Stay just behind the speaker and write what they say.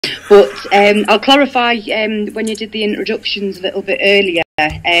But I'll clarify, when you did the introductions a little bit earlier,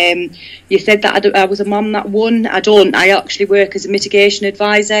 you said that I was a mum that won. I don't. I actually work as a mitigation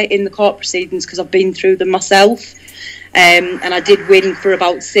advisor in the court proceedings because I've been through them myself. And I did win for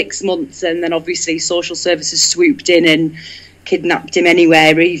about 6 months, and then obviously social services swooped in and kidnapped him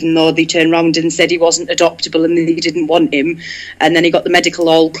anywhere, even though they turned around and said he wasn't adoptable and they didn't want him. And then he got the medical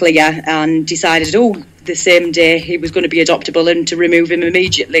all clear and decided, the same day he was going to be adoptable and to remove him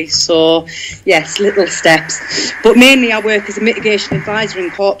immediately. So, yes, little steps. But mainly I work as a mitigation advisor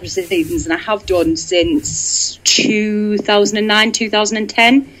in court proceedings, and I have done since 2009,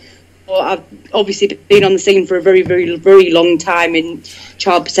 2010. I've obviously been on the scene for a very, very, very long time in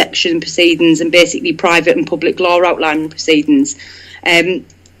child protection proceedings and basically private and public law outline proceedings.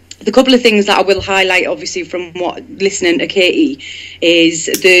 The couple of things that I will highlight, obviously, from what listening to Katie, is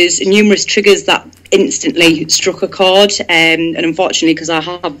there's numerous triggers that instantly struck a chord, and unfortunately, because I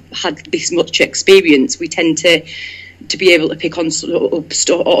have had this much experience, we tend to be able to pick on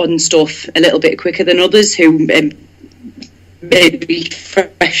stuff a little bit quicker than others who maybe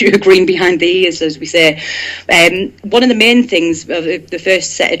fresh green behind the ears, as we say. One of the main things, the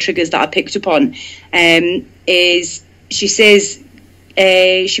first set of triggers that I picked up on, is she says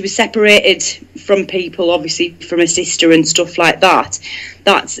she was separated from people, obviously from her sister and stuff like that.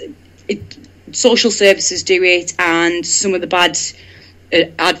 Social services do it, and some of the bad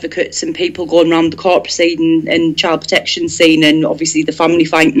advocates and people going around the court proceeding and child protection scene and obviously the family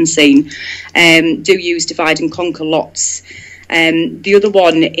fighting scene do use divide and conquer lots. The other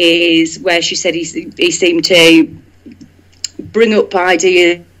one is where she said he seemed to bring up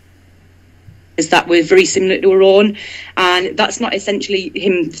ideas that were very similar to her own, and that's not essentially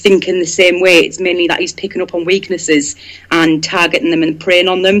him thinking the same way. It's mainly that he's picking up on weaknesses and targeting them and preying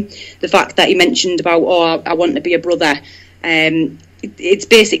on them. The fact that he mentioned about, I want to be a brother, it's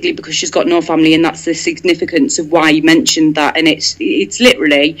basically because she's got no family, and that's the significance of why he mentioned that. And it's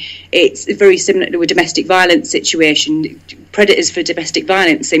very similar to a domestic violence situation. Predators for domestic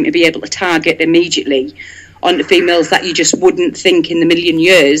violence seem to be able to target immediately onto females that you just wouldn't think in a million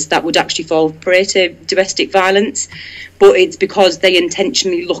years that would actually fall prey to domestic violence. But it's because they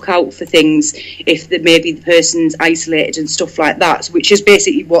intentionally look out for things if maybe the person's isolated and stuff like that, which is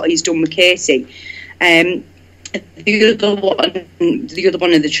basically what he's done with Katie. The other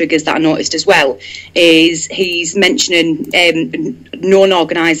one of the triggers that I noticed as well is he's mentioning known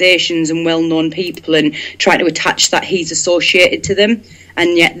organisations and well-known people and trying to attach that he's associated to them,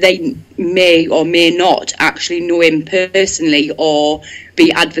 and yet they may or may not actually know him personally or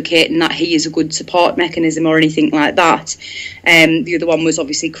be advocating that he is a good support mechanism or anything like that. The other one was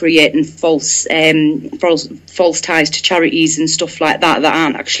obviously creating false ties to charities and stuff like that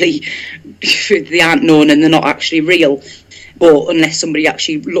aren't actually, they aren't known and they're not actually real. But unless somebody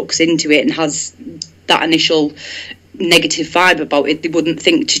actually looks into it and has that initial negative vibe about it, they wouldn't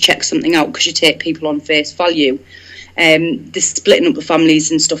think to check something out because you take people on face value. The splitting up the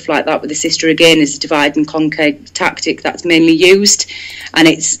families and stuff like that with the sister, again, is a divide and conquer tactic that's mainly used, and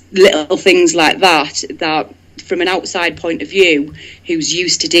it's little things like that from an outside point of view, who's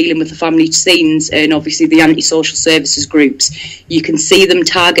used to dealing with the family scenes and obviously the anti-social services groups, you can see them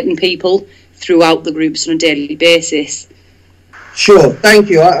targeting people throughout the groups on a daily basis. Sure, thank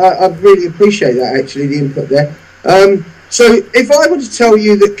you. I really appreciate that, actually, the input there. So if I were to tell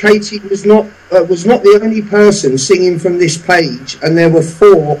you that Katie was not the only person singing from this page, and there were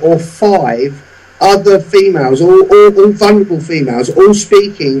 4 or 5 other females, all vulnerable females, all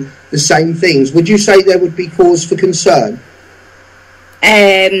speaking the same things, would you say there would be cause for concern?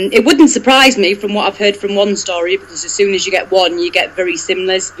 It wouldn't surprise me from what I've heard from one story, because as soon as you get one, you get very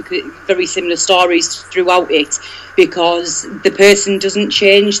similar stories throughout it, because the person doesn't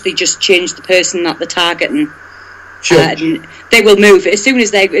change, they just change the person that they're targeting. Sure. They will move as soon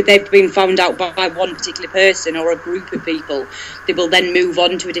as they've been found out by one particular person or a group of people. They will then move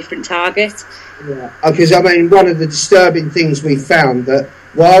on to a different target. Yeah, because I mean, one of the disturbing things we found that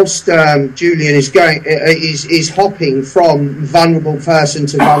whilst Julian is hopping from vulnerable person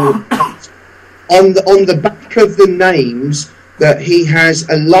to vulnerable person, on the back of the names that he has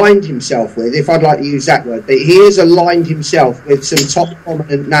aligned himself with, if I'd like to use that word, he has aligned himself with some top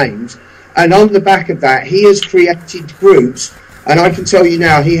prominent names. And on the back of that, he has created groups, and I can tell you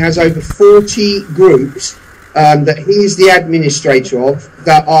now, he has over 40 groups that he is the administrator of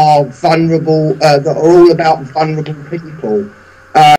that are vulnerable, that are all about vulnerable people.